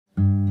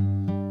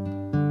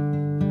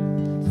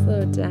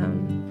slow it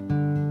down.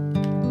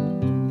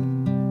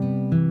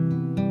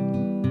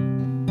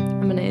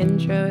 I'm gonna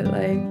intro it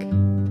like...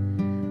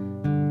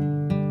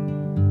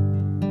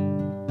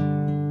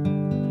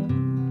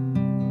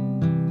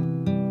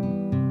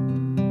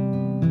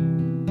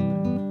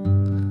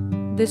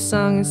 This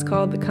song is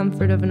called The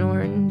Comfort of an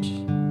Orange.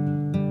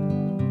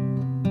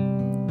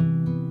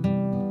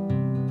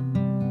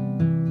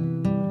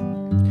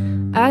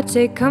 I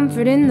take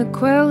comfort in the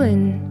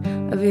quelling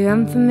of your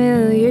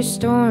unfamiliar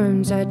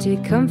storms. I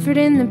take comfort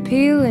in the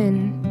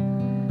peeling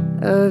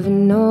of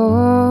an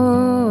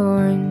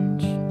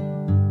orange,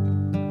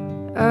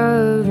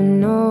 of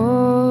an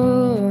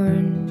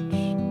orange,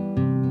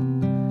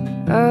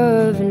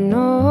 of an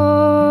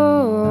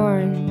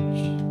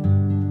orange,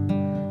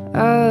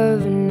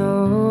 of an orange.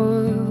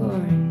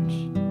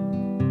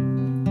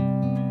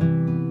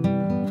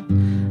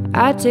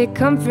 I take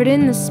comfort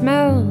in the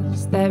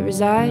smells that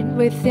reside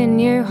within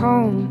your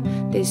home.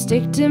 They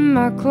stick to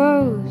my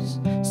clothes,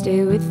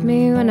 stay with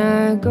me when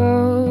I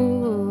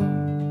go.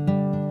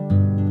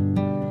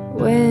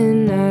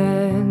 When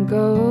I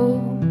go,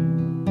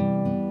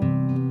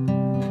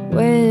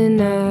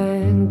 when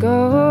I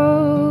go,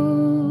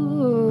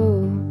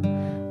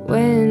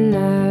 when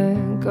I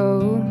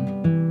go.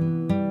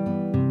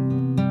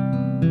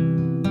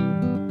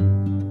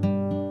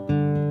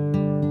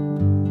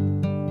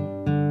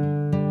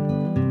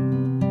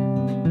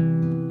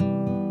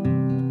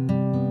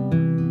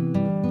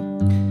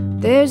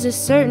 There's a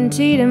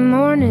certainty to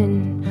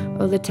morning,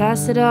 all the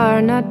tasks that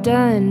are not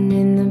done,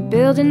 in the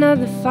building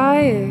of the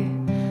fire,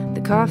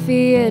 the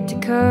coffee yet to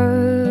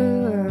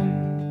come,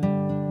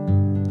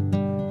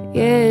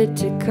 yet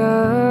to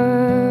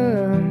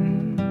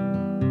come,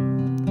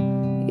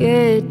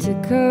 yet to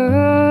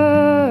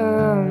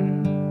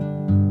come,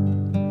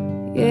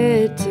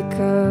 yet to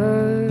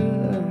come.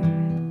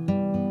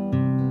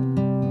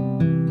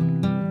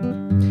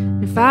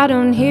 If I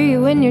don't hear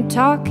you when you're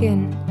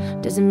talking,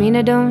 doesn't mean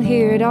I don't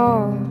hear it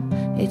all.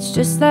 It's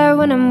just that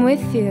when I'm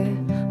with you,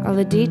 all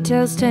the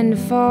details tend to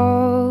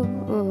fall,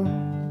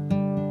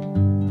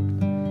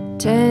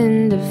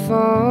 tend to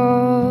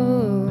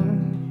fall,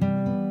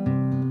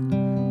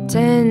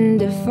 tend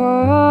to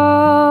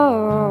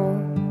fall,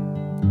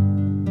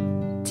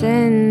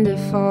 tend to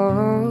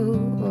fall.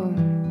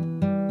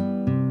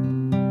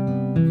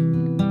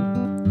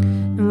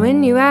 And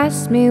when you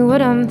ask me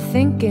what I'm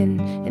thinking,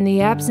 in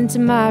the absence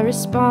of my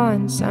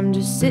response, I'm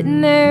just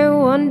sitting there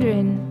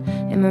wondering,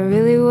 am I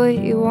really what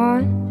you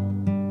want?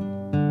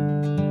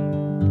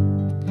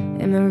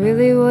 Am I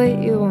really what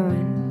you want?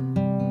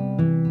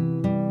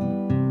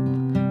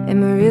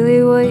 Am I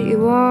really what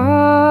you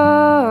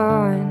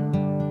want?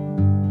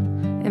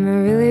 Am I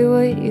really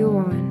what you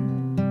want?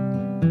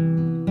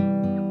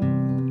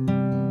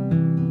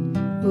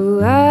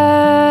 Oh,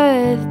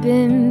 I've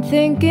been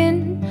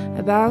thinking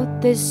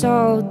about this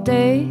all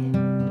day,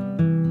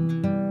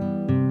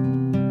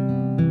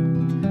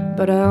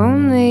 but I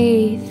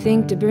only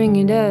think to bring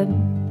it up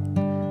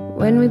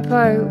when we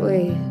part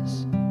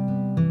ways.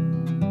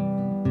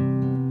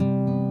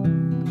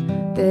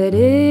 That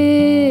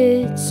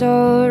it's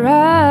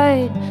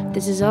alright,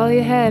 this is all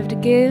you have to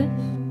give.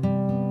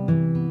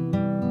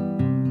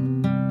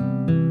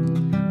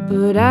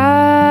 But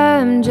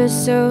I'm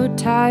just so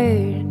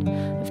tired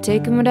of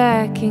taking what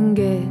I can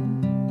get.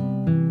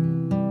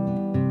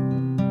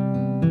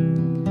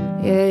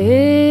 Yeah,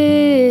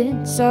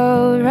 it's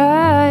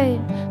alright,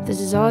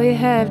 this is all you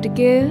have to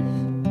give.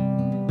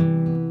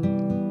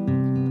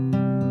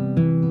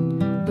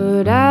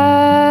 But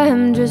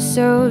I'm just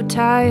so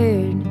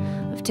tired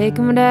of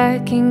taking what I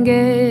can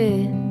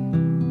get.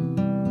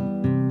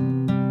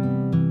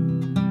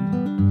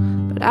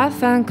 But I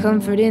find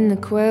comfort in the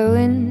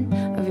quelling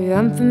of your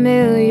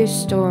unfamiliar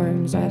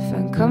storms. I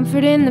find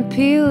comfort in the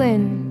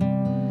peeling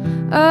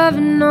of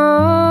an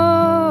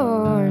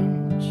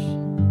orange,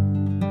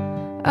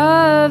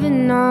 of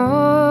an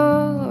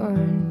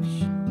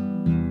orange,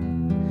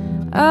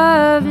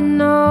 of an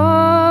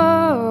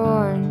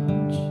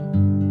orange,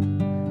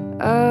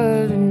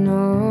 of an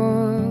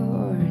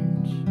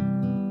orange.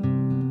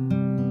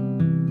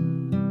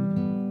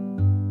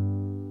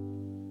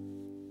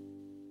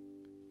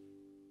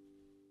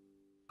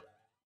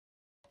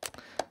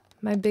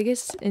 My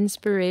biggest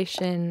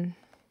inspiration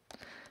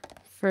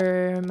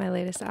for my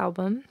latest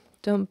album,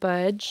 Don't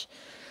Budge,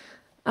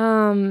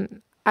 I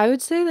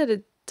would say that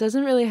it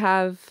doesn't really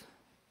have,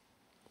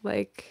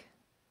 like,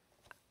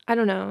 I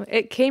don't know,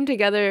 it came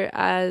together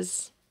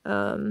as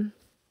a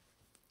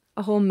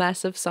whole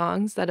mess of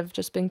songs that have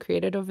just been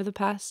created over the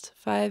past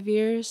 5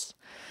 years,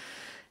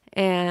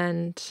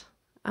 and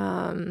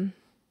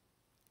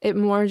it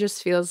more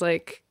just feels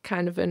like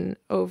kind of an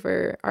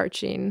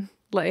overarching,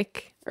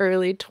 like,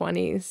 early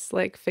 20s,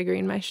 like,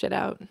 figuring my shit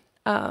out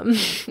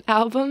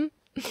album.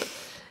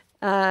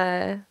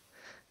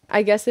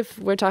 I guess if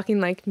we're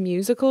talking, like,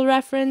 musical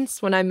reference,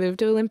 when I moved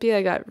to Olympia,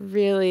 I got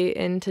really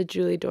into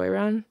Julie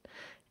Doiron,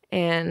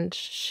 and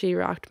she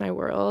rocked my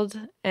world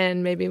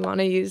and made me want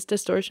to use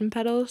distortion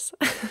pedals.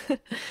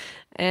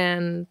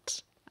 And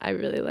I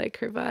really like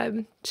her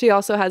vibe. She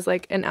also has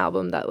like an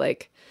album that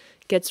like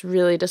gets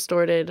really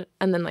distorted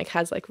and then like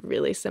has like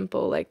really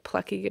simple like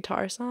plucky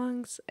guitar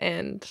songs,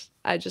 and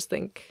I just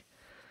think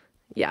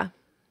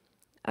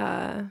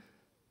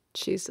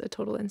she's a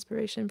total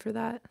inspiration for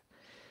that,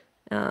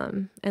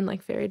 and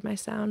like varied my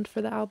sound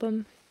for the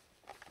album.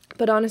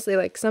 But honestly,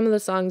 like some of the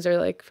songs are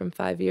like from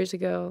 5 years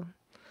ago,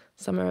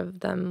 some of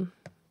them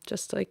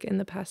just like in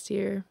the past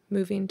year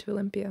moving to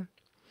Olympia,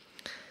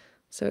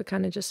 so it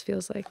kind of just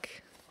feels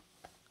like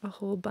a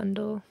whole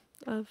bundle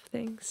of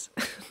things.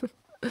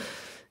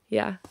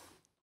 Yeah.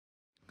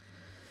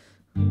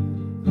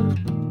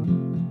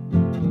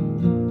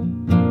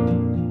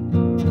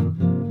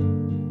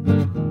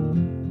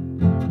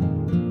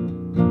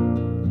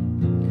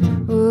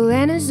 Well,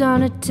 Anna's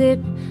on a tip,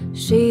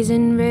 she's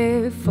in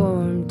rare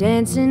form,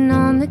 dancing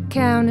on the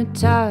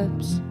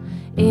countertops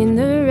in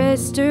the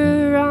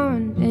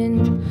restaurant.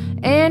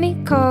 And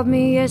Annie called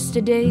me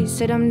yesterday,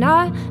 said I'm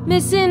not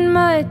missing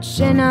much,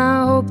 and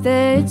I hope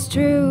that it's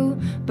true,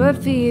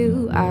 but for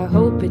you, I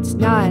hope it's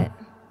not.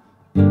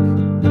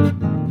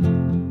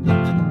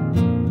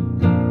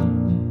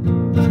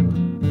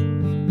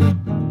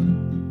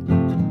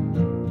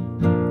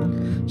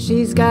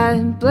 She's got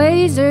a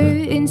blazer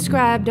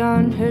inscribed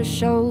on her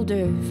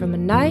shoulder from a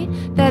night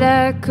that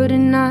I could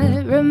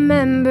not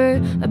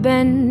remember, a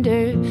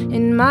bender,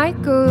 and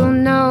Michael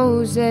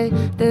knows that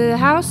the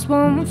house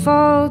won't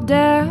fall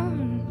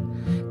down,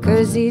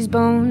 'cause these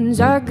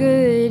bones are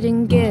good,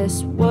 and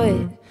guess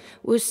what?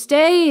 We're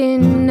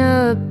staying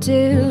up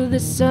till the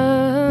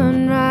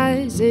sun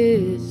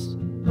rises.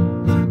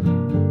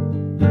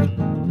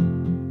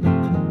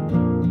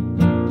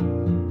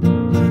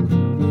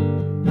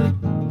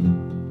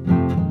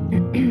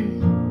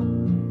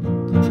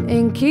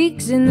 And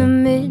Keek's in the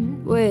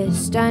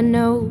Midwest, I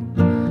know,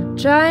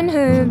 trying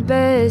her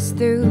best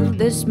through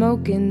the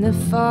smoke and the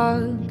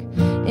fog.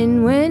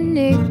 And when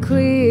it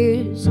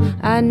clears,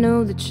 I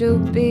know that she'll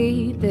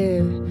be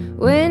there.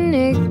 When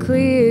it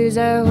clears,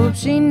 I hope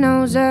she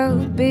knows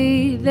I'll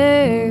be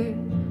there.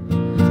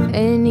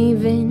 And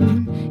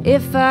even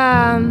if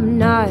I'm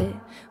not,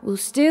 we'll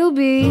still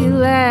be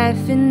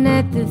laughing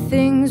at the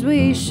things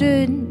we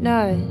should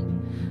not.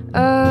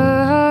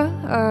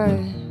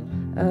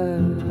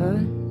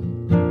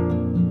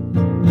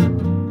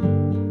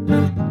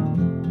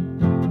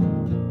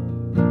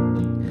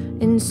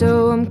 And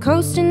so I'm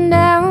coasting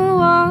down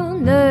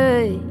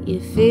Walnut,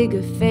 your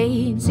figure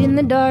fades in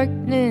the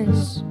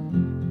darkness.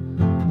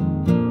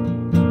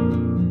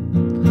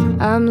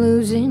 I'm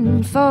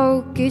losing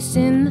focus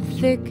in the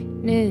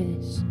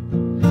thickness.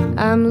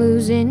 I'm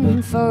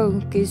losing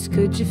focus,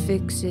 could you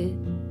fix it?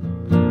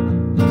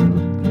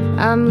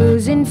 I'm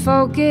losing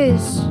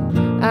focus,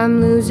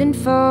 I'm losing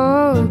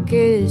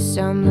focus,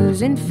 I'm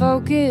losing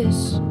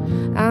focus,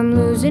 I'm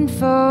losing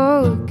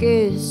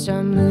focus,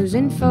 I'm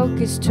losing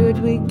focus.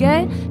 Could we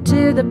get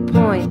to the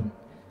point?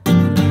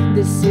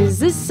 This is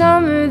the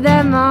summer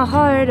that my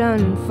heart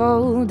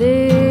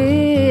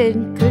unfolded.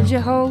 Could you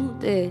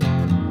hold it?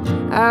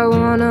 I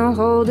wanna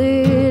hold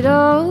it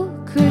all.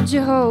 Could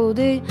you hold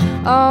it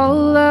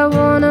all? I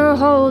wanna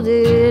hold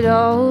it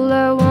all.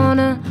 I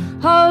wanna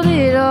hold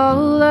it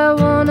all. I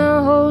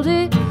wanna hold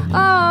it all.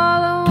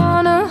 I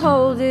wanna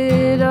hold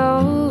it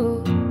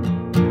all.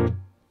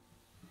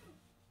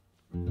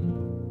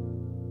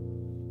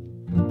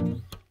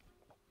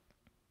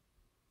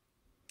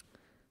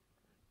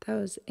 That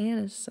was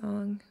Anna's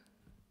song.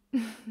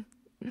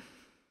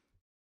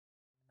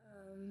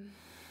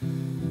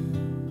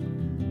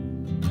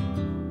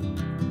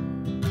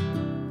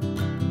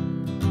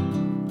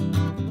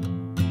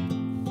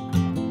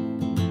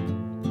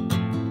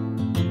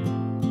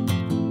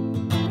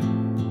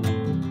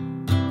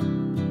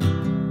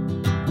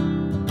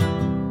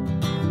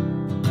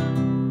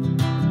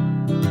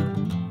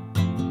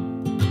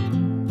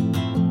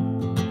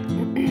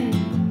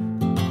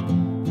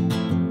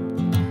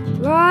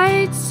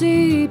 Light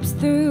seeps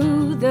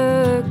through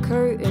the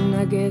curtain,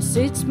 I guess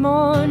it's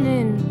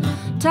morning.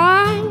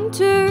 Time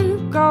to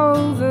go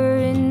over,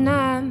 and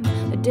I'm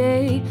a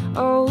day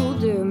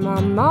older. My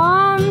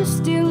mom's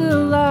still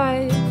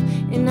alive,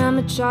 and I'm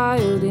a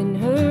child in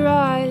her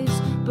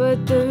eyes.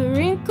 But the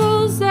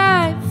wrinkles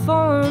that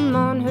form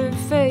on her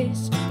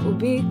face will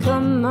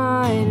become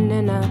mine,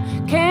 and I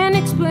can't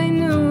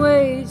explain the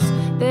ways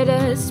that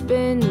I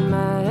spend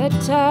my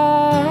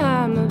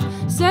time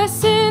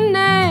obsessing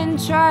and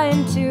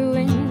trying to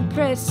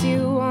impress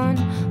you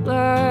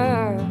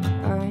online.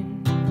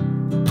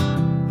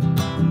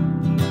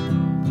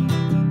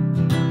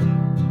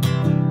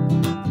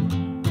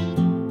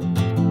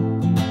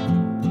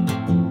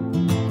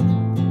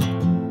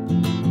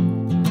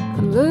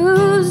 I'm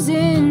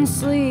losing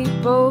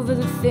sleep over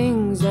the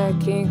things I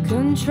can't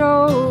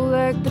control,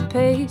 like the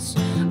pace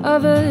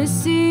of a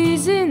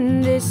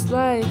season. This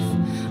life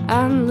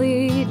I'm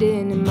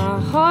leading, and my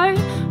heart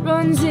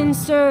runs in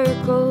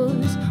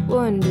circles,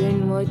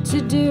 wondering what to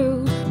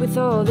do with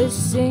all this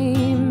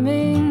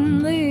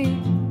seemingly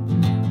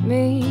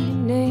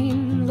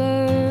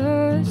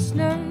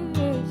meaninglessness.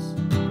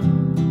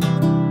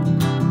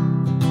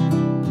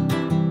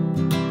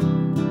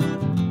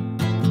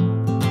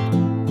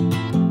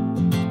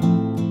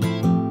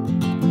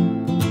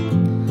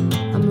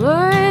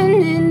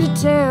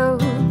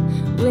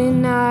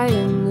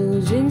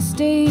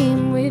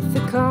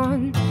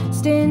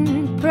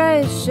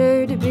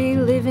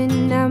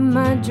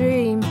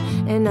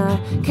 And I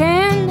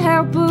can't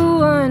help but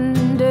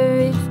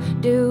wonder if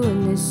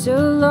doing this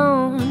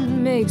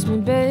alone makes me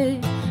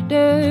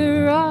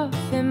better off.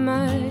 Am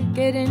I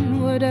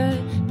getting what I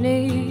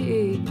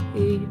need?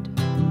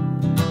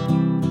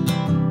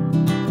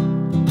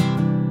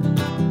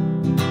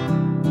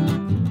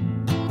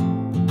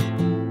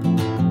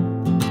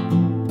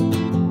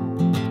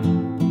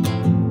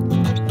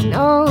 And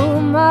oh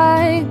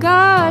my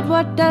God,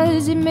 what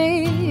does it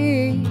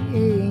mean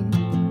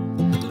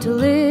to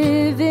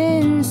live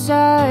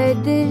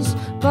inside this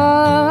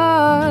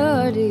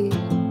body?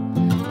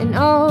 And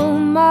oh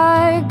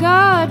my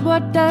God,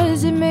 what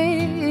does it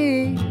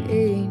mean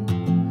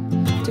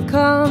to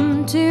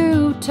come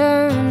to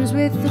terms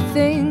with the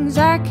things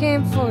I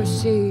can't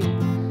foresee?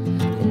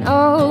 And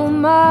oh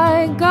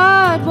my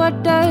God,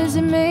 what does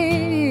it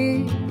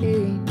mean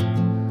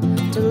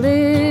to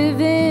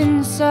live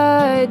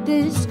inside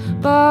this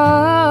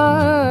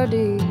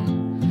body?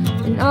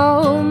 And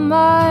oh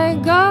my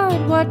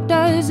God, what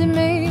does it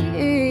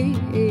mean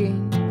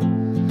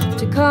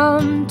to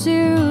come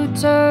to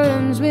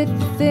terms with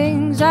the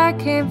things I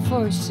can't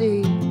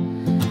foresee?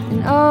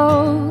 And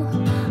oh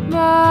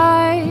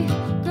my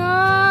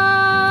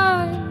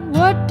God,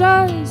 what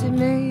does it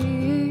mean?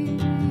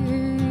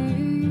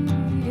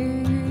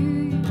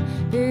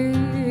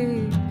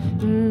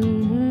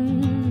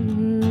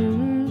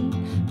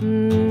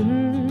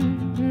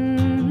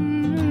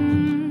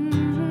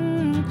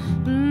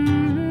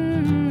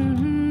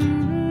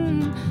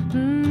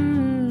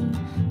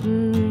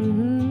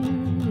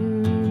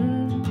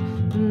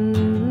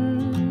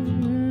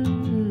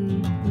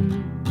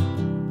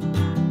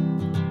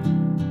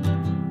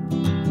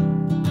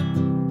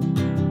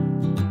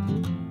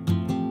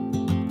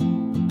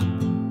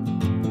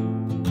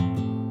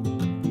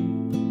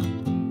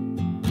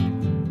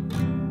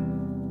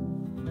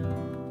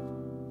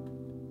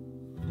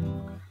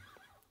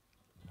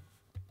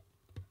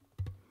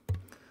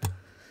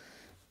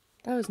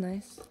 That was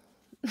nice.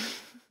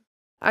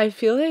 I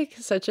feel like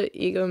such an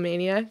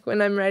egomaniac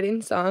when I'm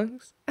writing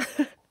songs.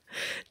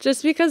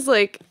 Just because,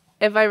 like,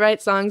 if I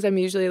write songs, I'm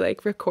usually,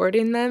 like,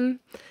 recording them.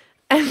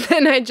 And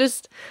then I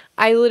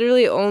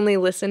literally only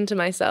listen to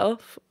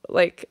myself,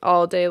 like,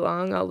 all day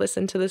long. I'll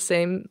listen to the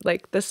same,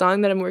 like, the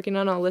song that I'm working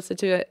on, I'll listen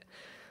to it,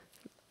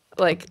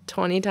 like,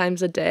 20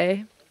 times a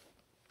day.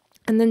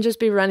 And then just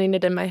be running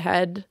it in my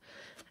head.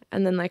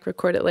 And then, like,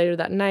 record it later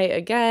that night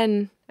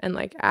again. And,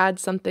 like, add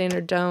something or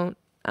don't.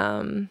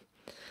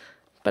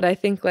 But I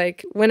think,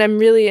 like, when I'm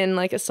really in,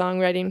 like, a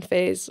songwriting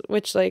phase,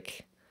 which,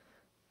 like,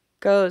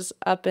 goes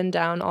up and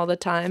down all the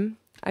time,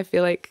 I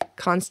feel like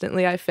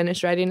constantly I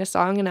finish writing a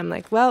song and I'm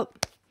like, well,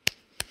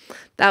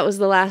 that was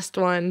the last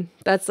one.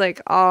 That's,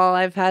 like, all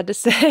I've had to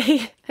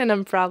say, and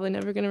I'm probably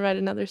never going to write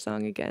another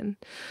song again.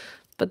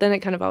 But then it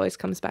kind of always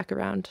comes back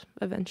around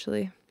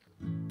eventually.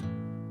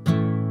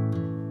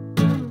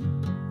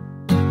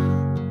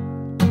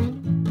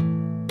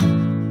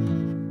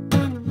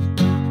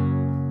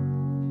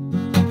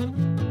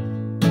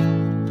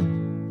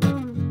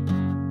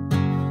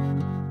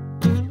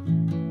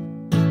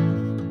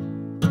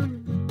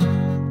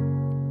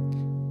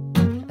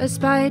 A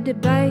spider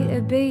bite,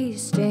 a bee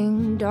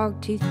sting,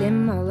 dog teeth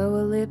in my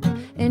lower lip,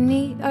 and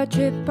eat a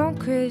trip on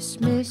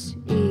Christmas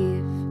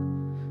Eve.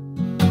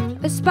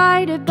 A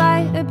spider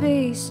bite, a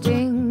bee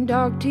sting,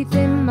 dog teeth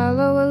in my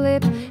lower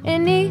lip,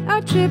 and eat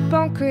a trip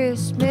on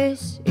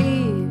Christmas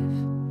Eve.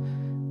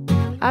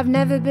 I've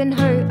never been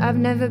hurt, I've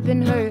never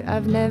been hurt,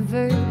 I've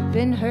never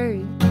been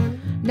hurt,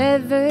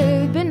 never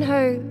been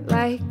hurt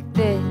like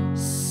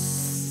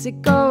this.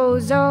 It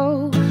goes,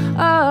 oh,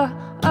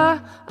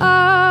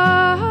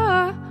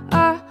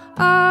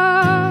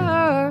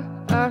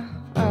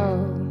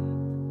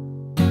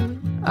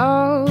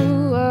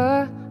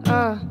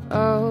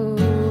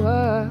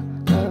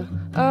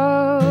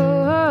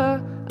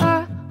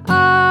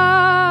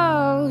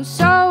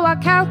 so I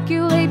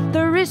calculate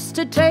the risk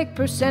to take,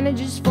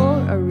 percentages for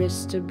a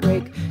wrist to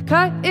break,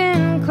 cut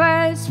in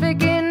class,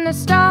 faking a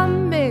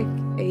stomach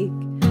ache.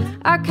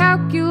 I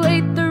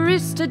calculate the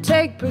risk to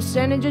take,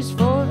 percentages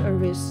for a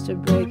wrist to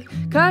break,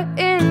 cut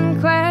in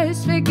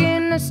class,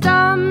 faking a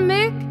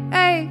stomach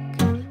ache.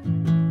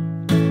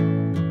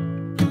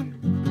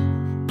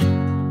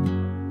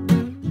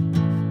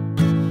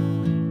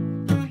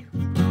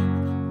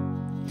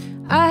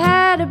 I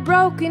had a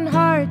broken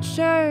heart,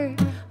 sure,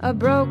 a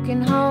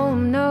broken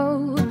home,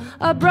 no,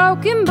 a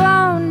broken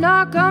bone,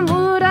 knock on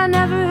wood, I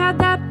never had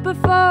that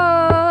before.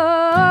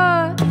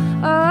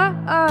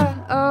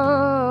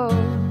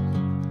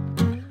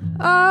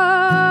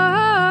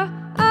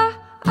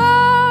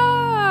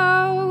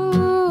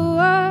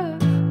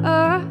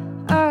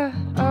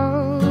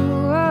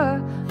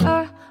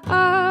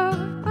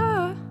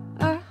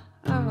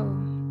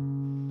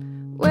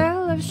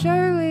 Well, I've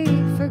surely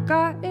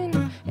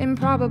forgotten and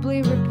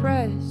probably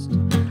repressed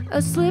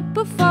a slip,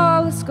 a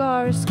fall, a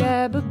scar, a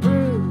scab, a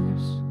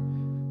bruise.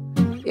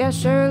 Yeah,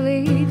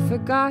 surely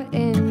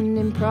forgotten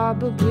and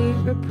probably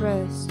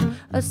repressed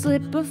a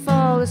slip, a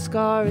fall, a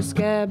scar, a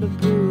scab, a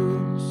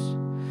bruise.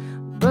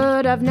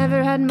 but I've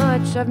never had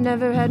much, I've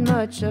never had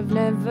much, I've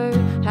never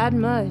had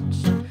much,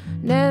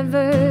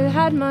 never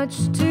had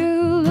much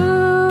to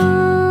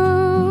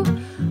lose.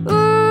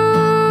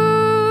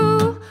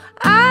 Ooh,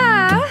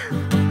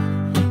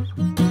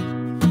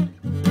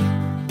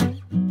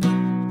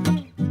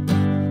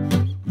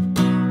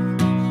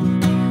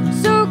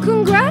 So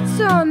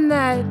congrats on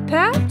that,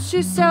 pat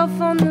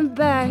yourself on the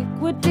back.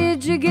 What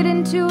did you get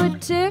into a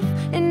tiff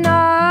and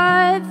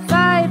not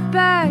fight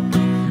back?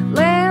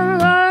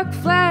 Landlocked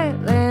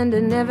flatland, I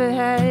never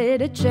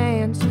had a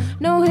chance.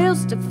 No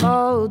hills to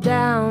fall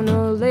down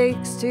or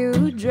lakes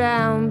to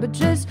drown, but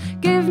just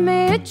give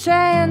me a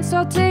chance,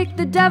 I'll take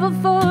the devil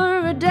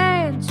for a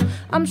dance.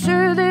 I'm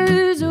sure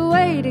there's a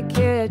way to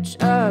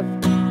catch up.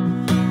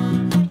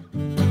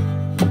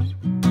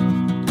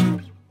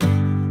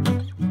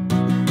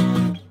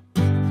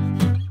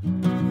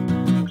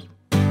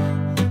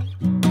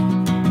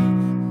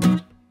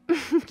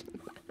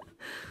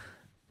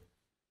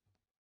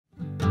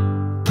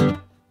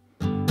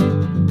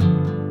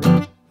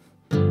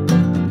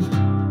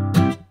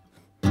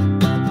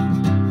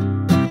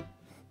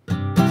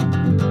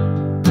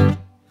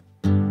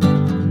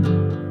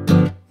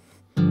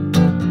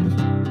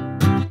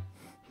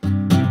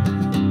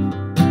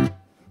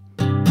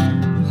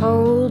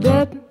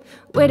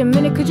 Wait a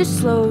minute, could you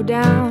slow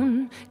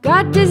down?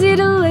 Got dizzy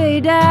to lay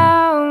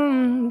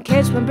down,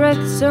 catch my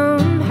breath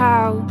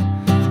somehow.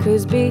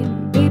 Cause beep,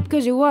 beep,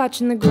 cause you're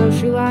watching the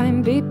grocery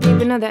line. Beep,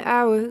 beep, another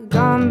hour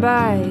gone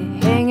by,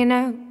 hanging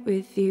out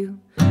with you.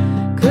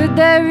 Could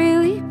that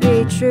really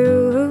be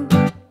true?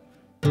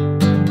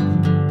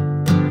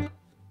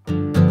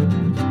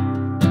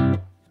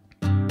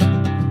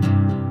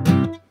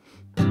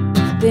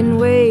 Then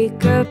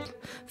wake up,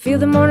 feel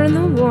the morning,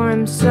 the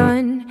warm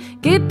sun.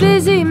 Get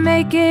busy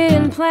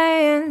making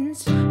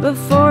plans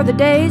before the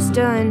day's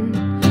done.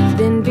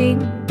 Then beep,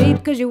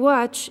 beep, cause you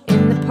watch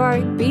in the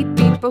park. Beep,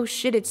 beep, oh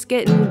shit, it's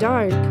getting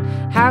dark.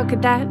 How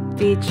could that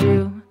be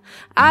true?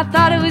 I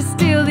thought it was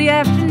still the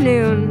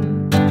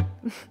afternoon.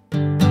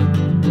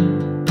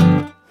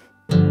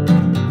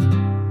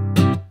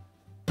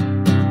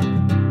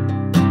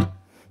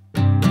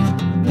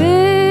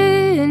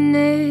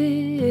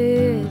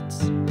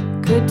 Minutes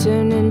could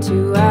turn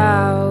into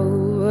hours.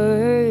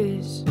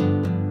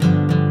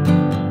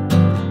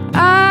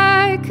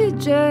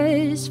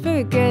 Just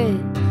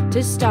forget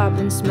to stop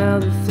and smell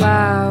the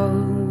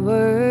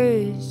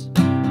flowers.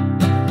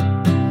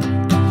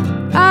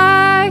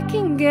 I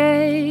can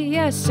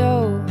get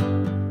so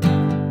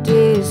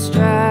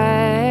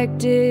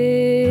distracted,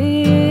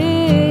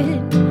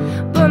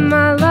 but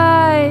my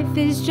life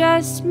is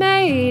just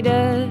made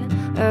up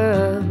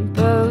of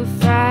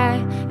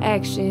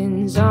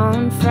actions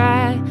on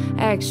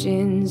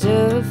actions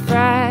of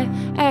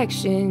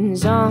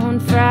actions on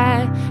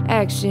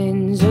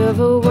actions of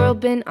a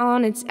world bent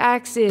on its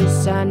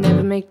axis. I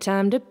never make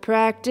time to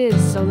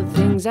practice all the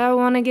things I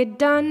wanna get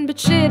done, but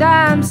shit,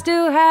 I'm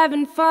still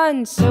having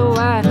fun. So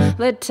I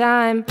let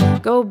time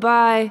go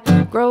by,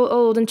 grow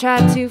old and try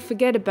to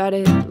forget about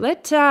it.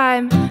 Let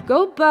time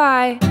go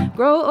by,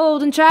 grow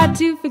old and try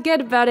to forget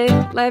about it.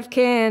 Life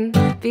can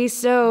be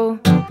so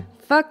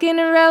fucking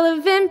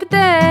irrelevant, but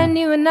then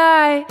you and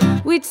I,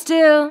 we'd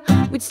still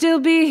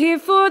be here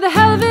for the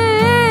hell of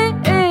it.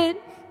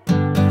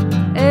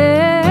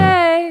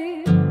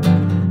 Hey.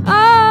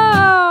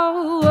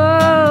 Oh,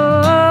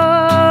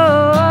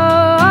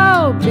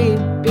 beep,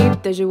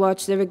 beep, there's your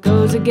watch, there it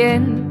goes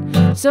again.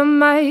 Some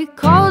might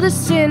call it a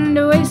sin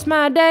to waste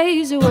my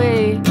days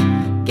away,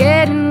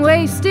 getting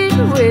wasted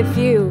with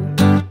you.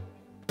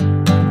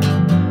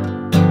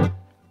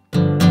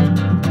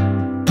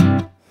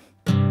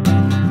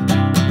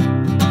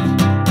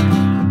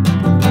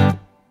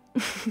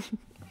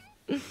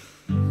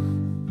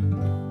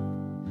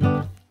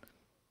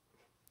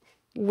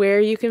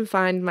 Where you can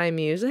find my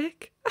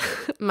music,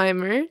 my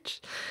merch,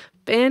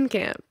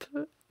 Bandcamp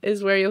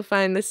is where you'll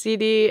find the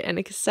CD and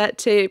a cassette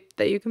tape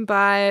that you can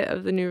buy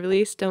of the new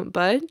release, Don't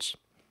Budge.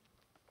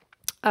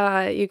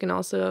 You can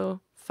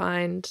also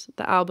find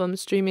the album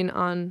streaming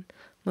on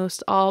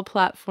most all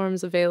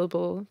platforms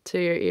available to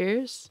your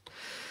ears.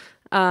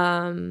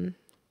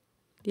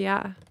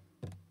 Yeah.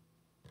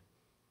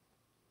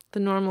 The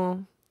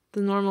normal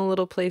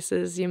little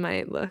places you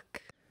might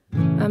look.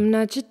 I'm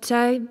not your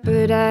type,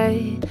 but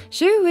I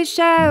sure wish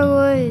I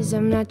was.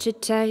 I'm not your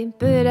type,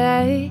 but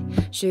I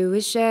sure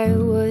wish I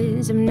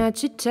was. I'm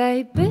not your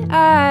type, but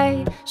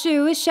I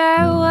sure wish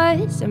I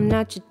was. I'm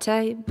not your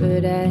type,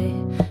 but I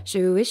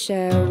sure wish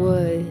I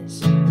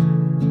was.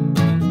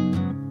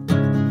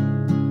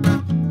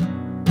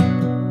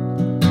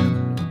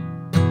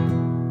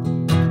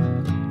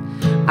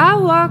 I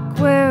walk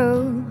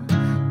well,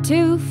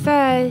 too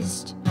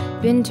fast.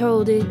 Been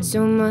told it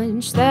so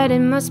much that it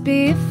must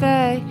be a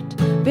fact.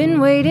 Been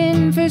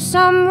waiting for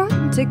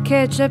someone to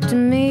catch up to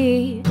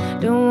me.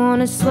 Don't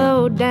wanna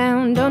slow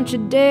down, don't you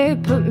dare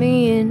put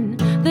me in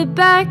the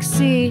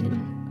backseat.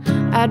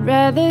 I'd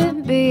rather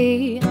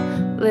be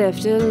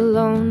left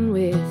alone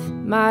with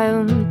my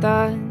own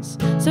thoughts.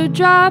 So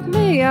drop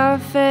me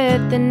off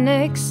at the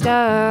next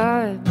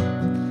stop.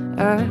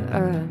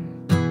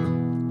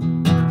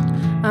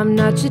 I'm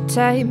not your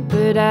type,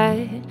 but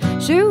I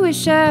sure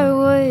wish I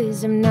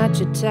was. I'm not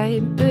your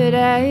type, but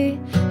I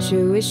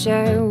sure wish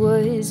I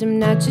was. I'm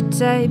not your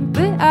type,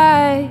 but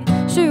I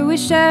sure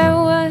wish I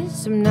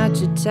was. I'm not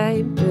your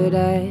type, but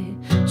I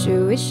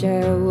sure wish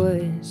I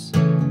was.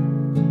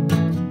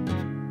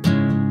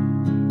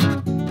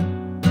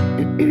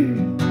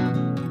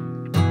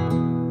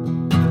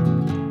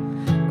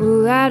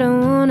 Ooh, I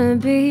don't wanna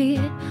be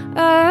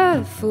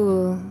a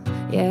fool.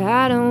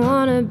 Yeah, I don't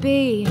wanna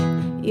be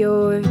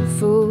your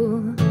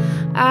fool.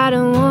 I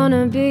don't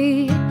wanna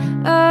be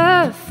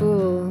a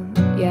fool.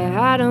 Yeah,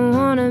 I don't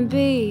wanna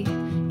be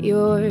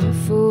your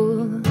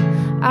fool.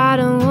 I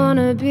don't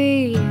wanna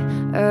be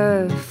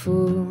a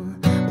fool.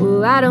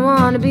 Well, I don't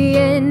wanna be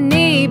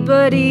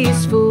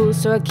anybody's fool,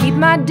 so I keep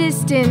my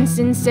distance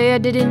and say I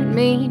didn't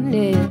mean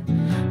it.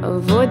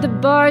 Avoid the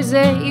bars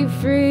that you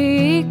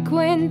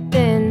frequent,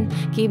 then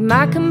keep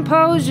my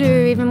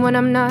composure even when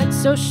I'm not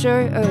so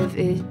sure of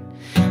it.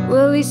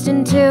 Well, at least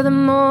until the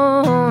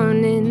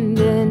morning,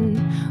 then,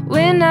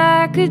 when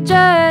I could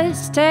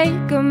just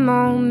take a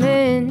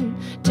moment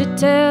to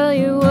tell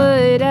you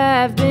what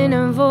I've been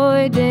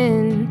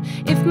avoiding.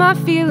 If my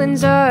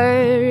feelings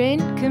are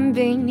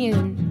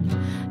inconvenient,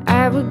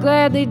 I would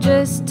gladly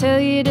just tell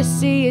you to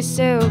see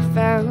yourself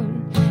out.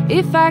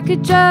 If I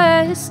could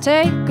just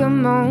take a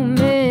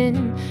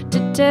moment to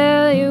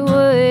tell you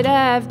what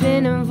I've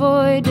been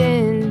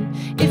avoiding.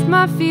 If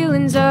my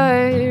feelings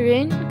are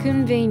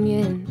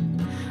inconvenient,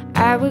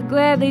 I would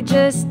gladly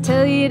just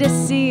tell you to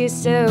see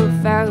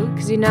yourself out.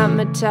 'Cause you're not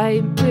my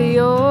type, but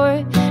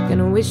you're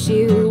gonna wish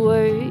you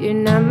were.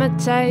 You're not my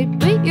type,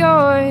 but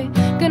you're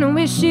gonna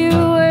wish you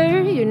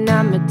were. You're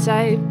not my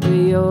type, but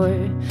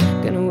you're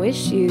gonna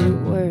wish you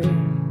were.